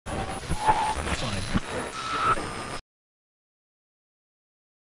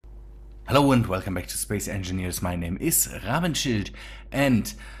Hello and welcome back to Space Engineers. My name is Rabenschild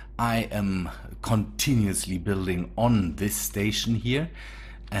and I am continuously building on this station here,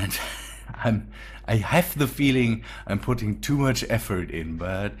 and I have the feeling I'm putting too much effort in,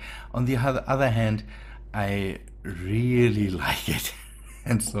 but on the other hand I really like it.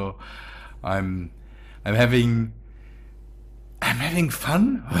 And so I'm having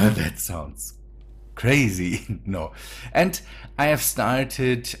fun. Well, that sounds crazy. No. And I have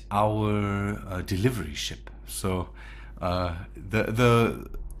started our delivery ship. So the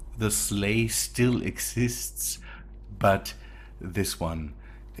sleigh still exists, but this one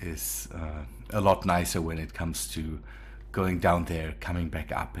is a lot nicer when it comes to going down there, coming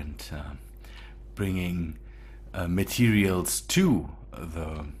back up, and bringing materials to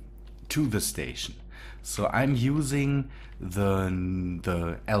the station. So I'm using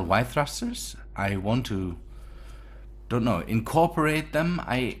the LY thrusters. I want to, don't know, incorporate them.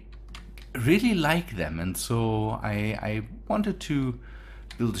 I really like them, and so I wanted to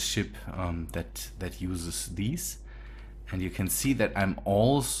build a ship that uses these. And you can see that I'm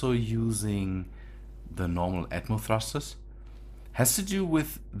also using the normal Atmo thrusters. Has to do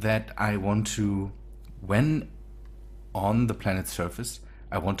with that I want to, when on the planet's surface,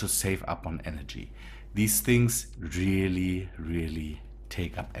 I want to save up on energy. These things really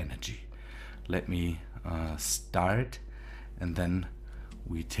take up energy. Let me start, and then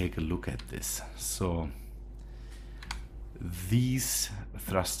we take a look at this. So these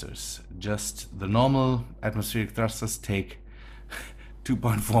thrusters, just the normal atmospheric thrusters, take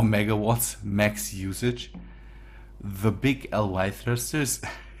 2.4 megawatts max usage. The big LY thrusters,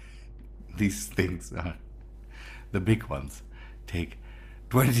 these things are the big ones, take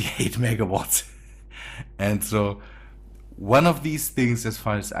 28 megawatts. And so one of these things, as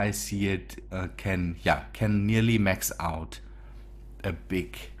far as I see it, can nearly max out a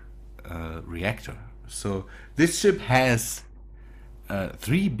big reactor. So this ship has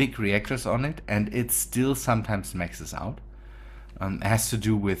 3 big reactors on it, and it still sometimes maxes out. It has to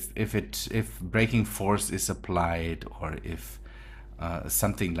do with if braking force is applied, or if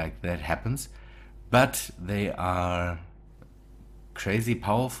something like that happens. But they are crazy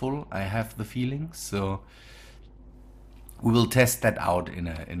powerful, I have the feeling. So we will test that out in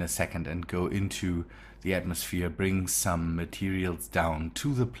a second and go into the atmosphere, bring some materials down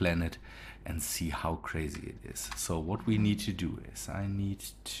to the planet, and see how crazy it is. So what we need to do is I need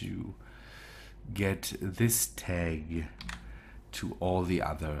to get this tag to all the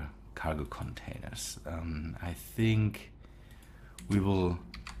other cargo containers. I think we will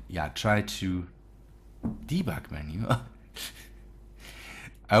try to debug menu.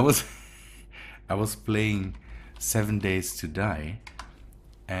 I was playing 7 Days to Die,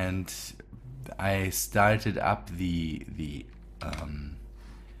 and I started up the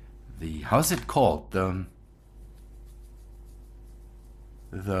how's it called, the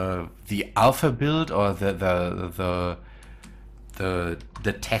alpha build, or the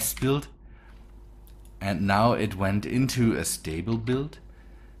test build, and now it went into a stable build,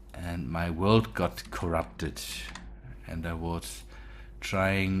 and my world got corrupted, and I was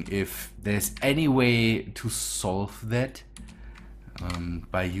trying if there's any way to solve that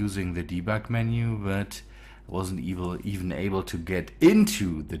by using the debug menu, but I wasn't even able to get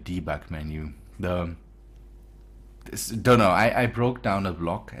into the debug menu. Don't know, I broke down a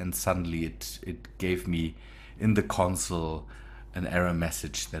block, and suddenly it gave me in the console an error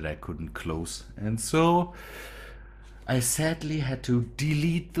message that I couldn't close, and so I sadly had to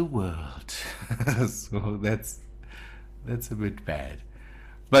delete the world. So that's a bit bad.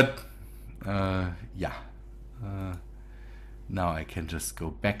 But now I can just go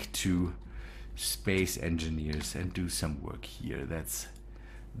back to Space Engineers and do some work here. That's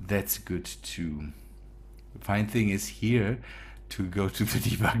good too. The fine thing is here to go to the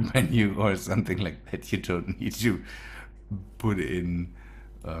debug menu or something like that. You don't need to put in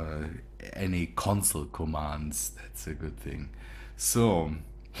any console commands. That's a good thing. So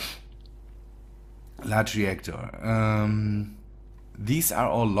large reactor. These are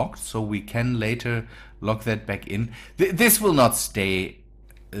all locked, so we can later lock that back in. This will not stay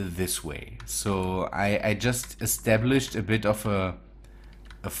this way. So I just established a bit of a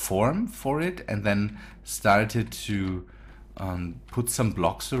form for it, and then started to put some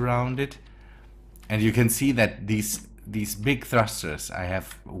blocks around it. And you can see that these big thrusters, I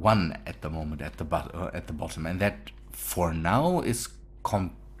have one at the moment at the bottom, and that for now is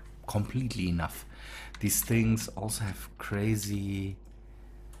completely enough. These things also have crazy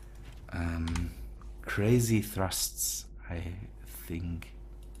thrusts, I think.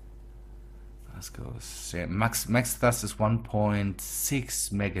 Let's go. Max thrust is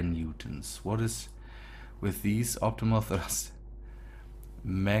 1.6 meganewtons. What is with these optimal thrust?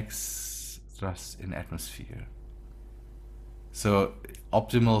 Max thrust in atmosphere. So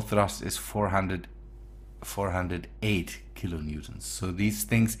optimal thrust is 408 kilonewtons. So these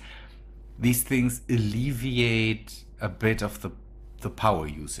things alleviate a bit of the power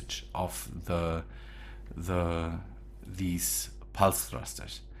usage of these pulse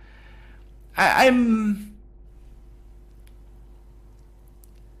thrusters.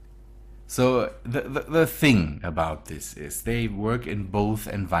 So the thing about this is they work in both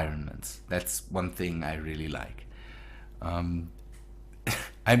environments. That's one thing I really like.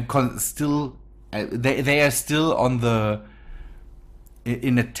 Still they are still on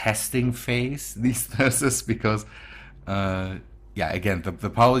in a testing phase, these thrusters, because again the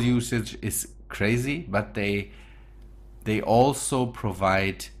power usage is crazy, but they also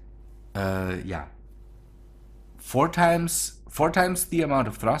provide four times the amount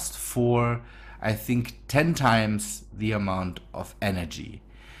of thrust for, I think, 10 times the amount of energy.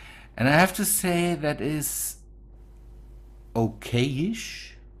 And I have to say that is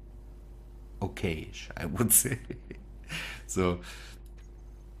okay-ish, I would say. So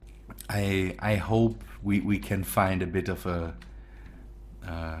I hope we can find a bit of a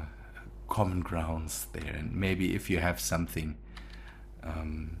common grounds there, and maybe if you have something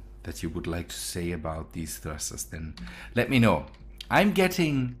that you would like to say about these thrusters, then let me know. I'm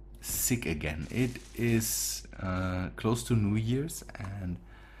getting sick again. It is close to New Year's, and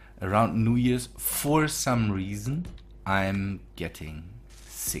around New Year's, for some reason, I'm getting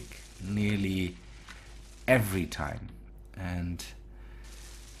sick nearly every time, and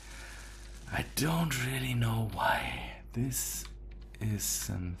I don't really know why. This is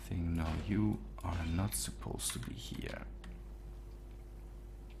something. No, you are not supposed to be here.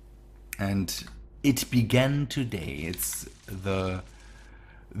 And it began today. It's the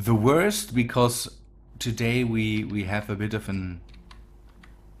worst because today we have a bit of an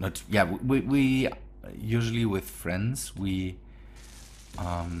we usually with friends we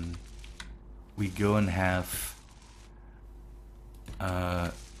go and have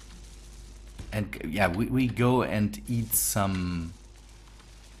we go and eat some,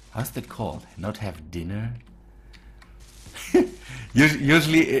 how's that called? Not have dinner.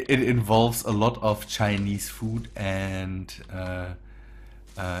 Usually it involves a lot of Chinese food and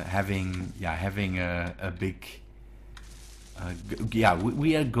having a big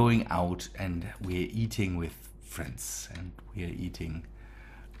we are going out and we're eating with friends, and we are eating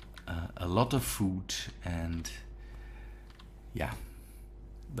a lot of food, and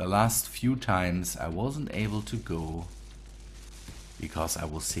the last few times I wasn't able to go because I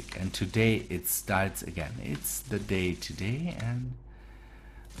was sick, and today it starts again. It's the day today, and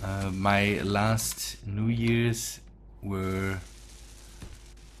my last New Year's were,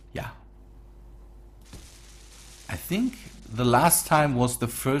 I think the last time was the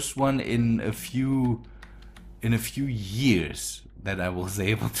first one in a few years that I was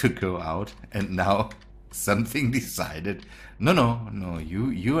able to go out, and now something decided, no,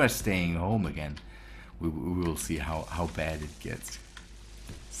 you are staying home again. We will see how bad it gets.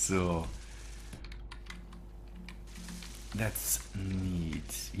 So that's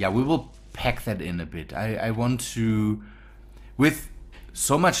neat. Yeah, we will pack that in a bit. I want to, with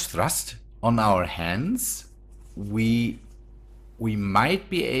so much thrust on our hands, we might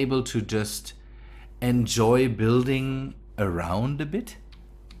be able to just enjoy building around a bit.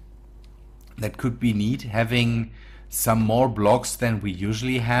 That could be neat, having some more blocks than we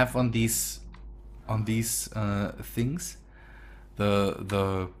usually have on these things.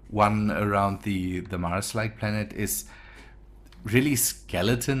 The one around the Mars-like planet is really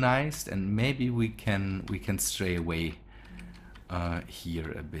skeletonized, and maybe we can stray away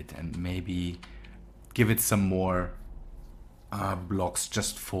here a bit and maybe give it some more blocks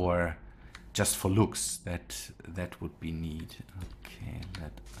just for looks. That would be neat. Okay,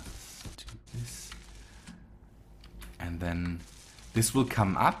 let us do this, and then this will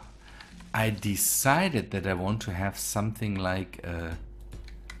come up. I decided that I want to have something like a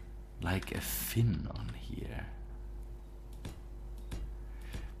fin on here.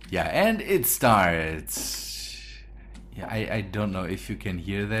 Yeah, and it starts. Yeah, I don't know if you can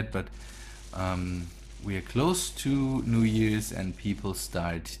hear that, but we are close to New Year's and people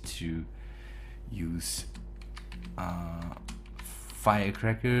start to use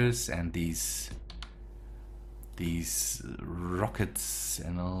firecrackers and these rockets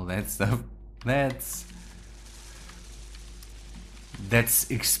and all that stuff. That's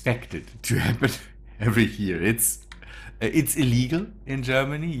expected to happen every year. It's It's illegal in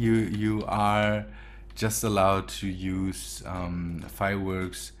Germany. You are just allowed to use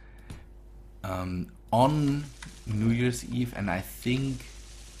fireworks on New Year's Eve, and I think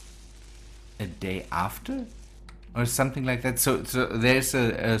a day after or something like that. So there's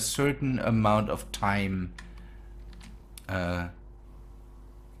a certain amount of time.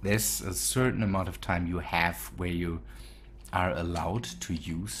 There's a certain amount of time you have where you are allowed to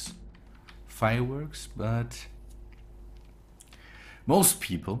use fireworks, but most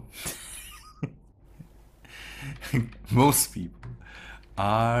people most people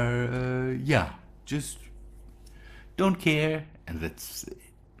are yeah, just don't care, and that's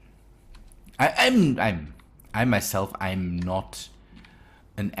I myself, I'm not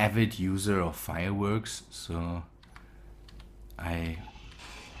an avid user of fireworks, so I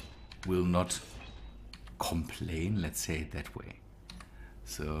will not complain, let's say it that way.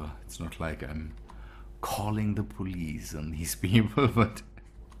 So it's not like I'm calling the police on these people, but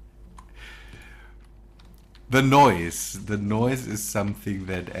the noise is something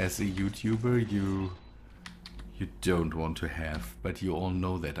that as a YouTuber you don't want to have, but you all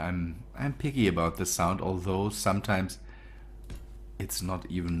know that I'm picky about the sound, although sometimes it's not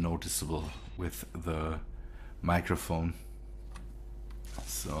even noticeable with the microphone.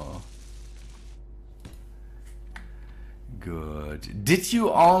 So good. Did you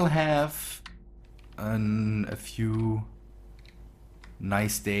all have a few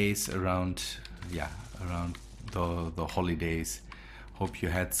nice days around the holidays? Hope you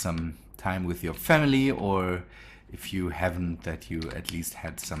had some time with your family, or if you haven't, that you at least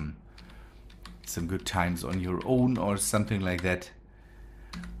had some good times on your own or something like that.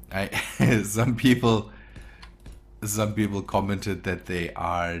 Some people commented that they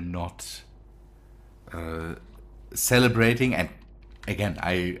are not celebrating, and again,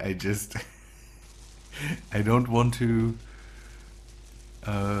 I just I don't want to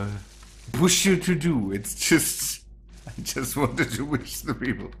push you to do. It's just I just wanted to wish the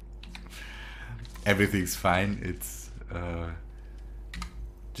people everything's fine. It's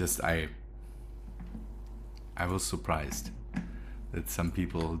just I was surprised that some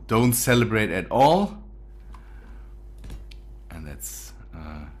people don't celebrate at all, and that's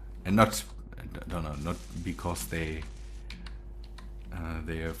and not because they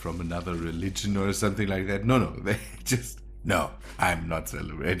are from another religion or something like that. No, they just no. I'm not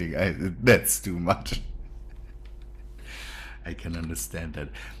celebrating. That's too much. I can understand that.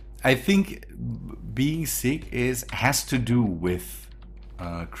 I think being sick has to do with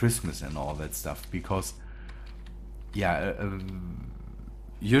Christmas and all that stuff, because yeah,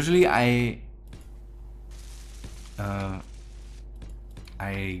 usually I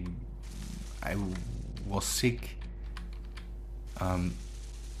was sick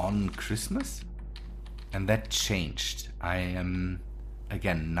on Christmas, and that changed. I am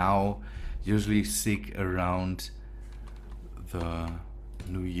again now usually sick around the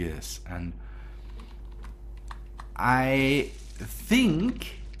New Year's, and I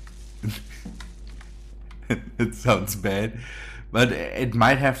think it sounds bad, but it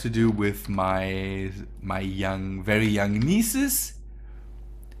might have to do with my very young nieces.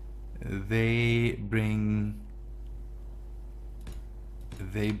 They bring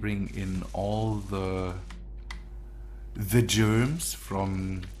in all the germs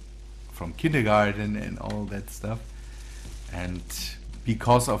from kindergarten and all that stuff, and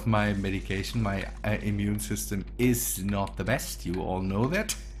because of my medication, my immune system is not the best. You all know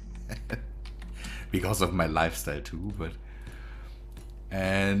that. Because of my lifestyle too, but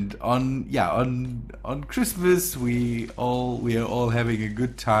and on Christmas we are all having a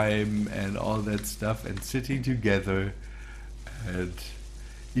good time and all that stuff and sitting together, and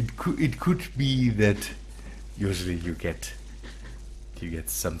it could be that usually you get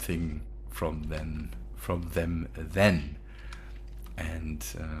something from them then. And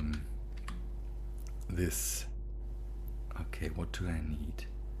this, okay, what do I need?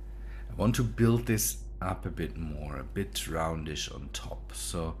 I want to build this up a bit more, a bit roundish on top,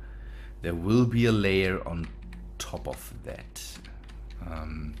 so there will be a layer on top of that.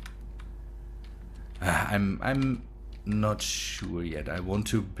 I'm not sure yet. I want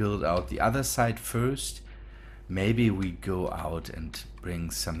to build out the other side first. Maybe we go out and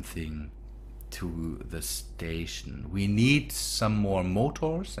bring something to the station. We need some more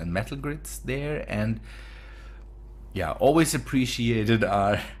motors and metal grids there, and yeah, always appreciated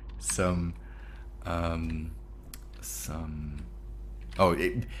are some I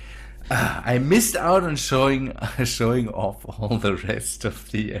missed out on showing off all the rest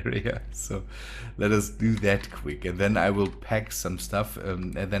of the area, so let us do that quick, and then I will pack some stuff,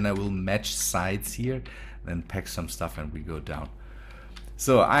 and then I will match sides here. then pack some stuff and we go down.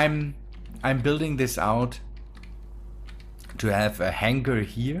 So I'm building this out to have a hangar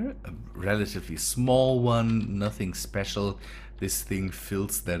here, a relatively small one, nothing special. This thing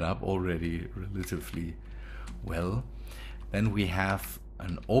fills that up already relatively well. Then we have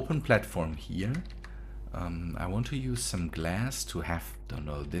an open platform here. I want to use some glass to have, don't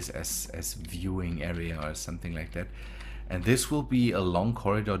know, this as viewing area or something like that. And this will be a long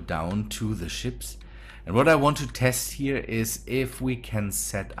corridor down to the ships. And what I want to test here is if we can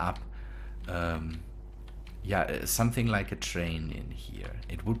set up something like a train in here.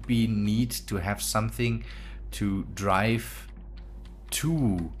 It would be neat to have something to drive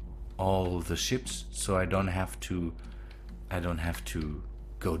to all the ships, so I don't have to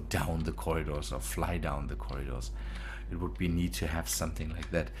go down the corridors or fly down the corridors. It would be neat to have something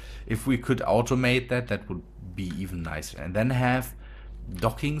like that. If we could automate that, that would be even nicer. And then have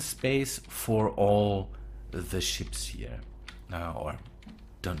docking space for all the ships here. Or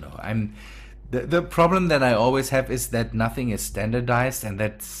don't know. The problem that I always have is that nothing is standardized, and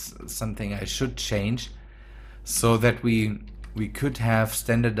that's something I should change, so that we could have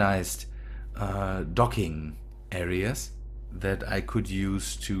standardized docking areas that I could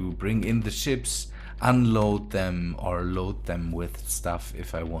use to bring in the ships, unload them, or load them with stuff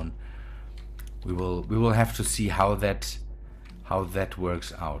if I want. We will have to see how that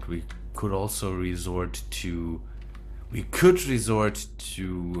works out. We could also resort to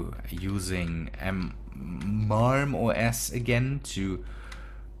using MARM OS again to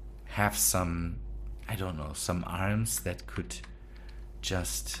have some, I don't know, some arms that could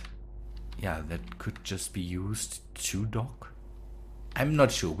just be used to dock. I'm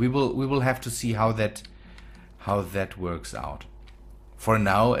not sure. We will have to see how that works out. For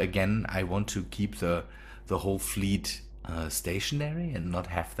now, again, I want to keep the whole fleet stationary and not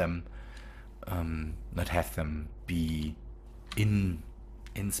have them be in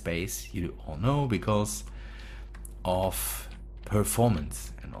space. You all know, because of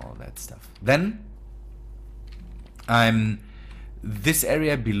performance and all that stuff. Then this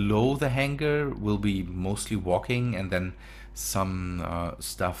area below the hangar will be mostly walking, and then some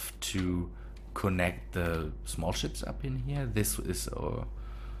stuff to connect the small ships up in here. This is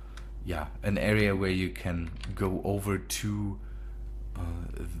an area where you can go over to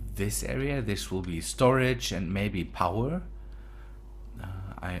this area. This will be storage and maybe power.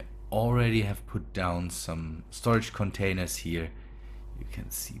 I already have put down some storage containers here. You can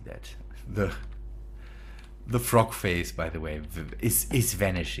see that the frog face, by the way, is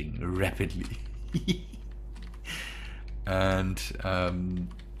vanishing rapidly. And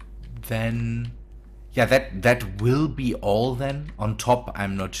then that will be all. Then on top,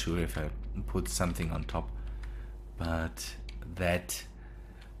 I'm not sure if I put something on top, but that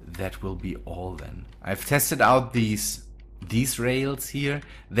will be all. Then I've tested out these rails here.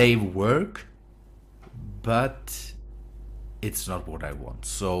 They work, but it's not what I want,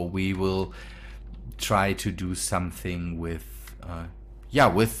 so we will try to do something with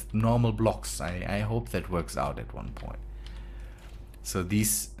normal blocks. I hope that works out at one point. So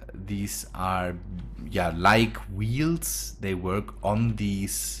these are like wheels. They work on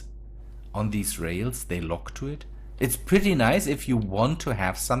these rails. They lock to it. It's pretty nice. If you want to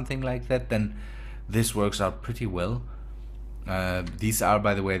have something like that, then this works out pretty well. These are,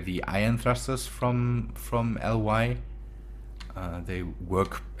 by the way, the ion thrusters from LY. They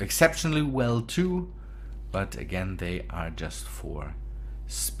work exceptionally well too, but again, they are just for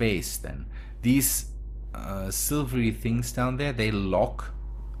space. Then these silvery things down there, they lock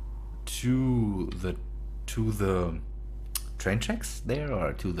to the train tracks there,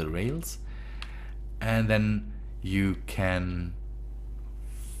 or to the rails, and then you can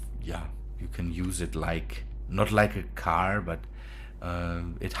use it like, not like a car, but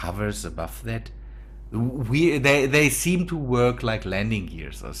it hovers above that. They seem to work like landing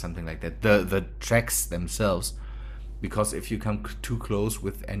gears or something like that, the tracks themselves, because if you come too close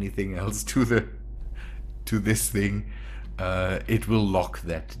with anything else to this thing, it will lock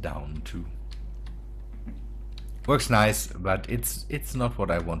that down too. Works nice, but it's not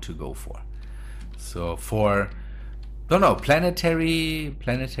what I want to go for. So for, don't know, planetary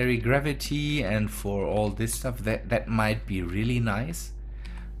gravity and for all this stuff, that might be really nice.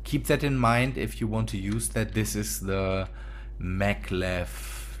 Keep that in mind if you want to use that. This is the maglev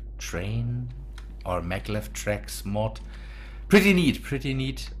train or maglev tracks mod. Pretty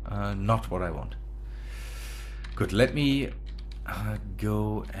neat. Not what I want. Good, let me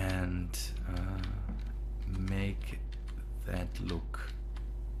go and make that look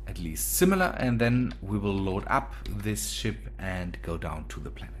at least similar, and then we will load up this ship and go down to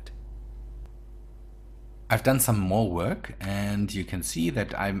the planet. I've done some more work, and you can see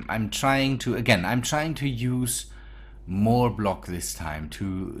that I'm trying to use more block this time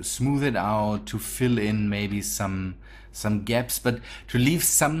to smooth it out, to fill in maybe some gaps, but to leave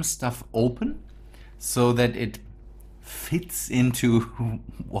some stuff open so that it fits into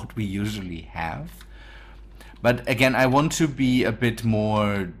what we usually have. But again, I want to be a bit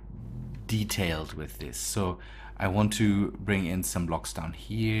more detailed with this. So I want to bring in some blocks down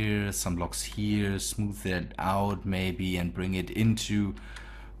here, some blocks here, smooth it out maybe, and bring it into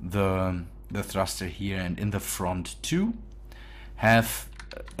the thruster here and in the front too. Have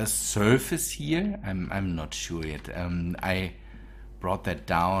a surface here. I'm not sure yet. I brought that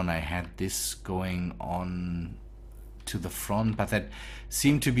down. I had this going on to the front, but that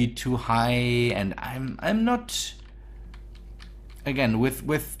seemed to be too high, and I'm not. Again,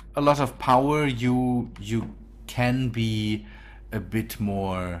 with a lot of power, you can be a bit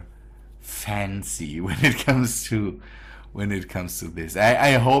more fancy when it comes to this.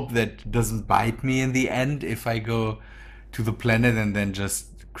 I hope that doesn't bite me in the end if I go to the planet and then just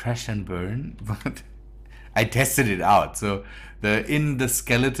crash and burn. But I tested it out, so in the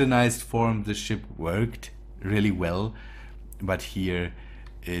skeletonized form the ship worked really well, but here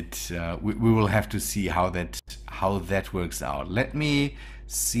we will have to see how that works out. Let me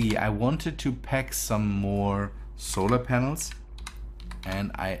see. I wanted to pack some more solar panels,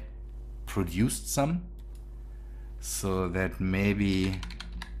 and I produced some, so that maybe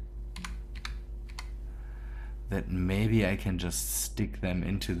I can just stick them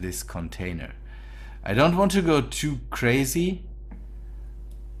into this container. I don't want to go too crazy,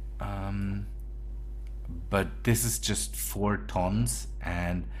 but this is just 4 tons,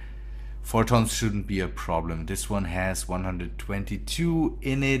 and 4 tons shouldn't be a problem. This one has 122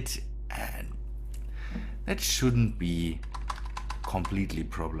 in it, and that shouldn't be completely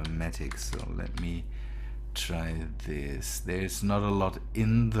problematic. So let me try this. There's not a lot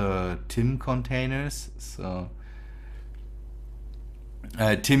in the Tim containers, so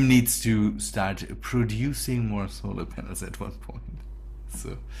Tim needs to start producing more solar panels at one point.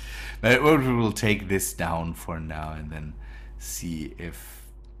 So we will take this down for now and then see if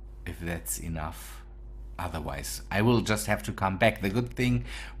that's enough. Otherwise, I will just have to come back. The good thing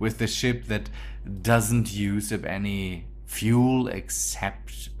with the ship that doesn't use up any fuel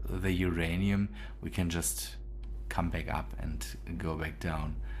except the uranium, we can just come back up and go back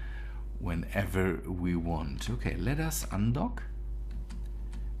down whenever we want. Okay, let us undock.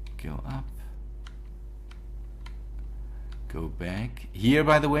 Go up. Go back. Here,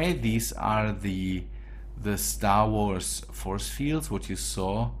 by the way, these are the Star Wars force fields, what you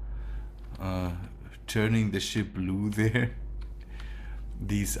saw turning the ship blue there.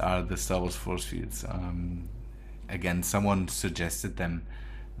 These are the Star Wars force fields. Again, someone suggested them.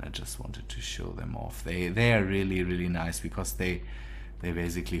 I just wanted to show them off. They are really, really nice because they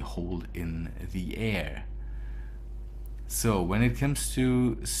basically hold in the air. So when it comes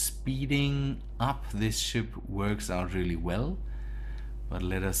to speeding up, this ship works out really well. But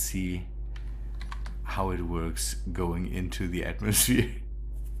let us see how it works going into the atmosphere.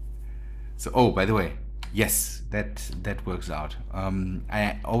 So, oh, by the way, yes, that works out.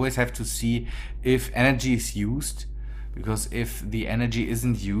 I always have to see if energy is used, because if the energy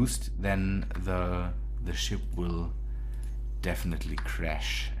isn't used, then the ship will definitely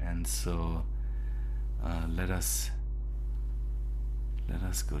crash. And so let us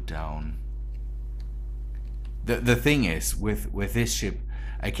go down. The thing is, with this ship,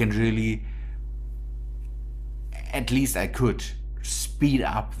 I can really, at least I could, speed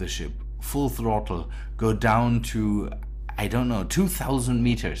up the ship, full throttle, go down to, I don't know, 2,000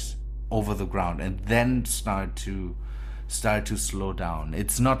 meters over the ground, and then start to slow down.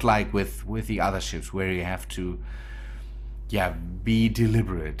 It's not like with the other ships where you have to, be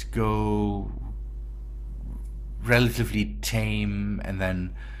deliberate, go relatively tame, and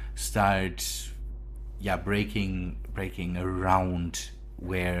then start breaking around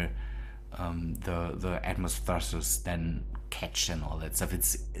where the atmosphere thrusters then catch and all that stuff.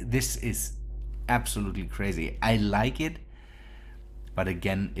 This is absolutely crazy. I like it, but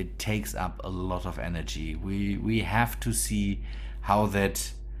again, it takes up a lot of energy. We have to see how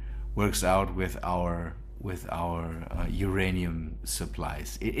that works out with our uranium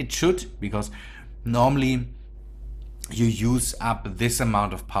supplies. It should, because normally you use up this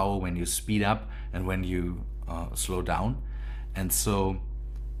amount of power when you speed up and when you slow down. And so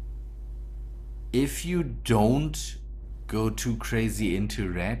if you don't go too crazy into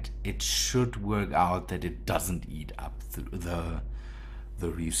red, it should work out that it doesn't eat up the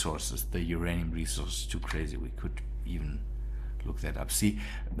resources, the uranium resources, too crazy. We could even look that up. See,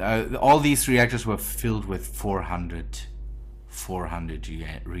 all these reactors were filled with 400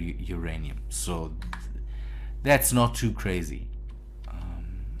 uranium, so that's not too crazy.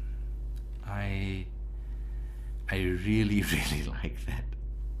 I really like that.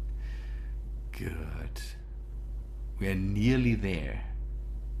 Good. We are nearly there.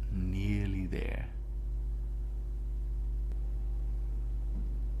 Nearly there.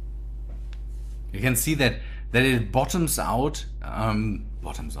 You can see that it bottoms out.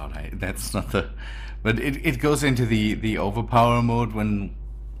 Bottoms out. That's not the. But it goes into the overpower mode when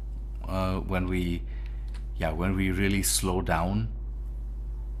we really slow down.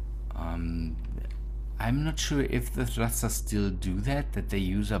 I'm not sure if the thrusters still do that they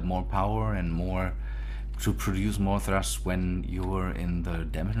use up more power and more to produce more thrust when you're in the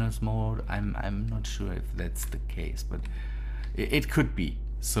dampeners mode. I'm not sure if that's the case, but it could be.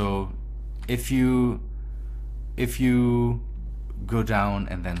 So if you go down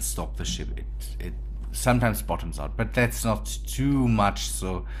and then stop the ship, it sometimes bottoms out, but that's not too much,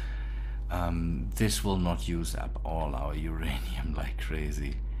 so this will not use up all our uranium like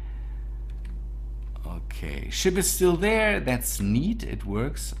crazy. Okay, ship is still there. That's neat. It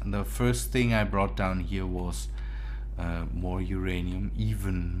works. The first thing I brought down here was more uranium,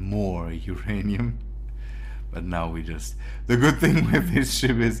 even more uranium. But now we just, the good thing with this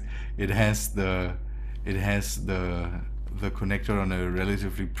ship is it has the connector on a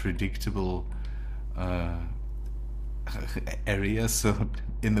relatively predictable area, so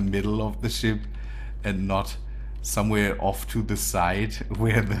in the middle of the ship and not somewhere off to the side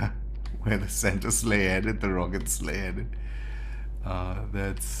where the center sleigh headed, the rocket sleigh headed.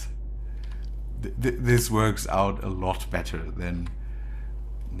 This works out a lot better than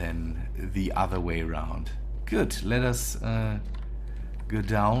the other way around. Good. Let us go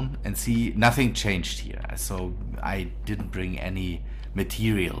down and see. Nothing changed here, so I didn't bring any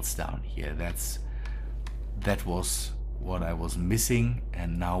materials down here. That was what I was missing,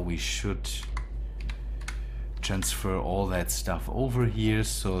 and now we should transfer all that stuff over here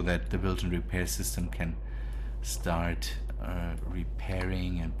so that the built-in repair system can start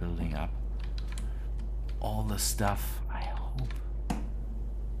repairing and building up all the stuff. I hope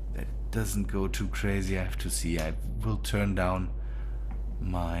that doesn't go too crazy. I have to see. I will turn down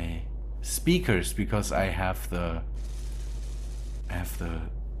my speakers because I have the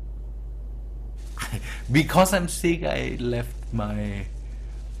because I'm sick. I left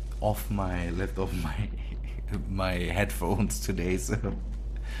off my my headphones today, so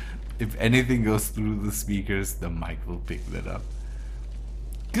if anything goes through the speakers, the mic will pick that up.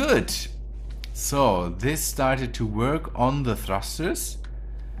 Good. So this started to work on the thrusters.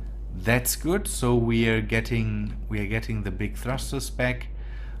 That's good. So we are getting the big thrusters back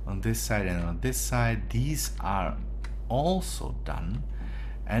on this side and on this side. These are also done,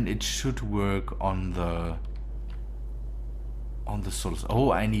 and it should work on the solar.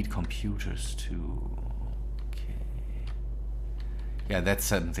 Oh, I need computers too. Yeah, that's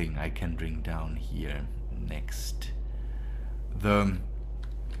something I can bring down here next.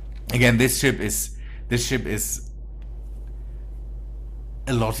 Again, this ship is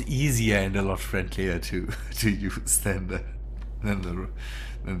a lot easier and a lot friendlier to use than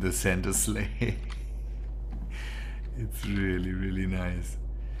the center sleigh. It's really nice.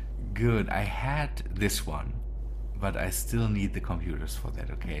 Good. I had this one, but I still need the computers for that.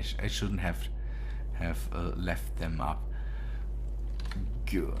 Okay, I shouldn't have left them up.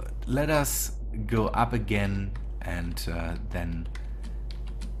 Good. Let us go up again, and then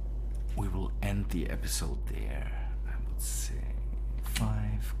we will end the episode there. I would say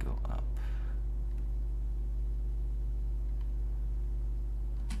 5, go up.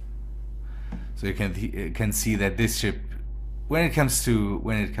 So you can see that this ship, when it comes to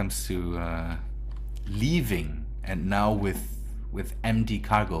leaving, and now with empty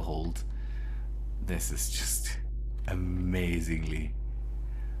cargo hold, this is just amazingly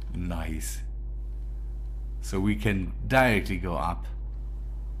nice. So we can directly go up,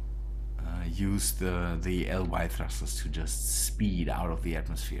 use the LY thrusters to just speed out of the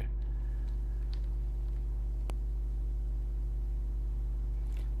atmosphere.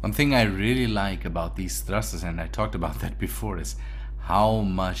 One thing I really like about these thrusters, and I talked about that before, is how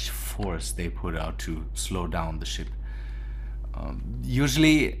much force they put out to slow down the ship.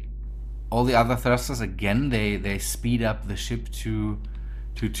 Usually all the other thrusters, again, they speed up the ship to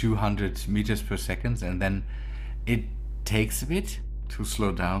 200 meters per second, and then it takes a bit to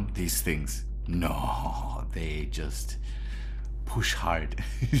slow down. These things, no, they just push hard.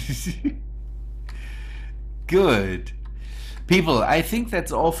 Good. People, I think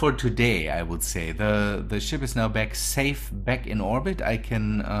that's all for today, I would say. The ship is now back safe, back in orbit. I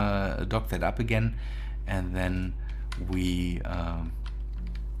can dock that up again, and then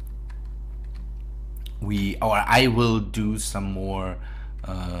I will do some more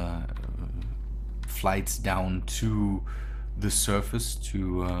flights down to the surface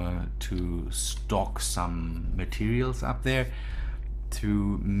to stock some materials up there,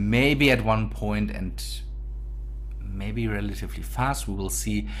 to maybe at one point, and maybe relatively fast, we will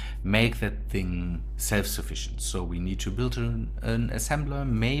see, make that thing self-sufficient. So we need to build an assembler,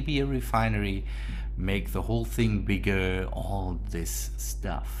 maybe a refinery, make the whole thing bigger, all this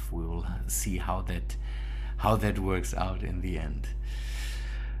stuff. We will see how that works out in the end.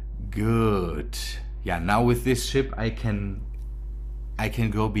 Good. Yeah, now with this ship I can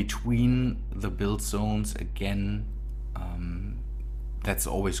go between the build zones again. That's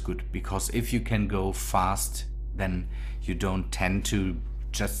always good, because if you can go fast, then you don't tend to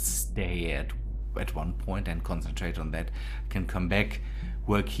just stay at one point and concentrate on that. Can come back,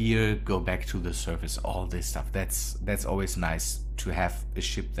 work here, go back to the surface, all this stuff. That's always nice to have a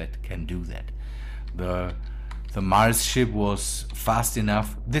ship that can do that. The Mars ship was fast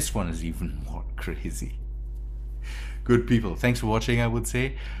enough. This one is even more crazy. Good people, thanks for watching, I would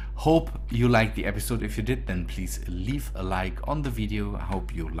say. Hope you liked the episode. If you did, then please leave a like on the video. I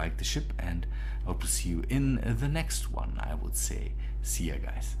hope you liked the ship, and I hope to see you in the next one, I would say. See ya,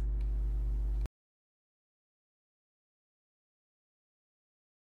 guys.